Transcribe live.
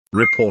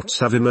Reports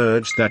have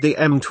emerged that the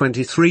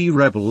M23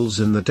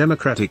 rebels in the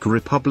Democratic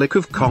Republic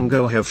of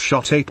Congo have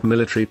shot 8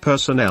 military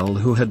personnel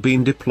who had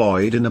been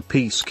deployed in a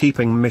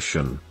peacekeeping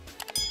mission.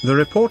 The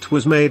report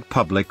was made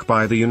public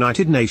by the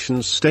United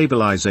Nations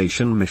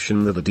Stabilization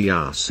Mission of the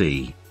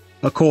DRC.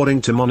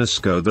 According to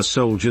MONUSCO, the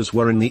soldiers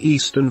were in the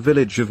eastern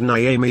village of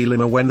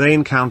Niamey-Lima when they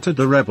encountered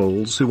the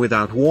rebels who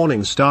without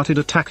warning started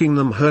attacking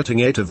them, hurting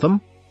 8 of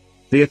them.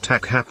 The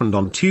attack happened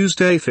on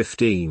Tuesday,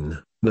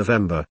 15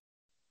 November.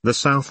 The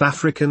South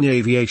African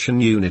Aviation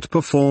Unit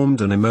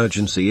performed an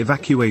emergency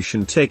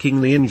evacuation,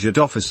 taking the injured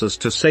officers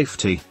to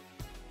safety.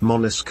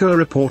 MONUSCO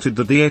reported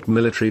that the 8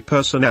 military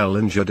personnel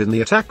injured in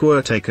the attack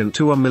were taken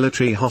to a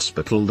military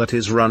hospital that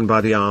is run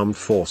by the armed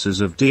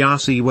forces of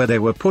DRC, where they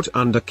were put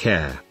under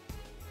care.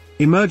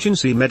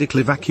 Emergency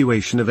medical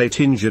evacuation of 8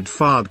 injured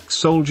FARC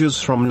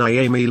soldiers from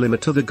Niamey-Lima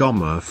to the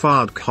Goma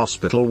FARC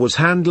hospital was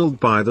handled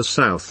by the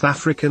South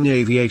African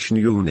Aviation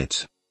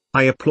Unit.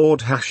 I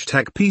applaud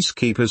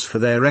 #peacekeepers for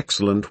their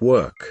excellent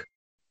work,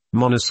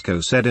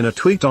 MONUSCO said in a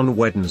tweet on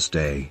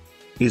Wednesday.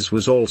 It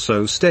was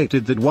also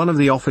stated that one of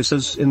the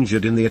officers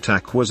injured in the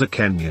attack was a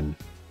Kenyan.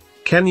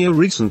 Kenya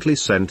recently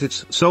sent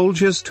its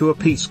soldiers to a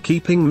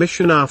peacekeeping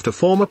mission after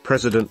former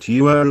President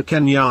Uhuru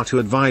Kenyatta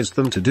advised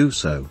them to do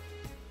so.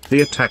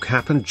 The attack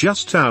happened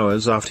just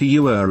hours after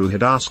Uhuru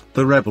had asked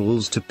the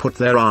rebels to put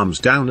their arms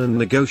down and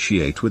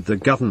negotiate with the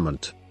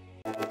government.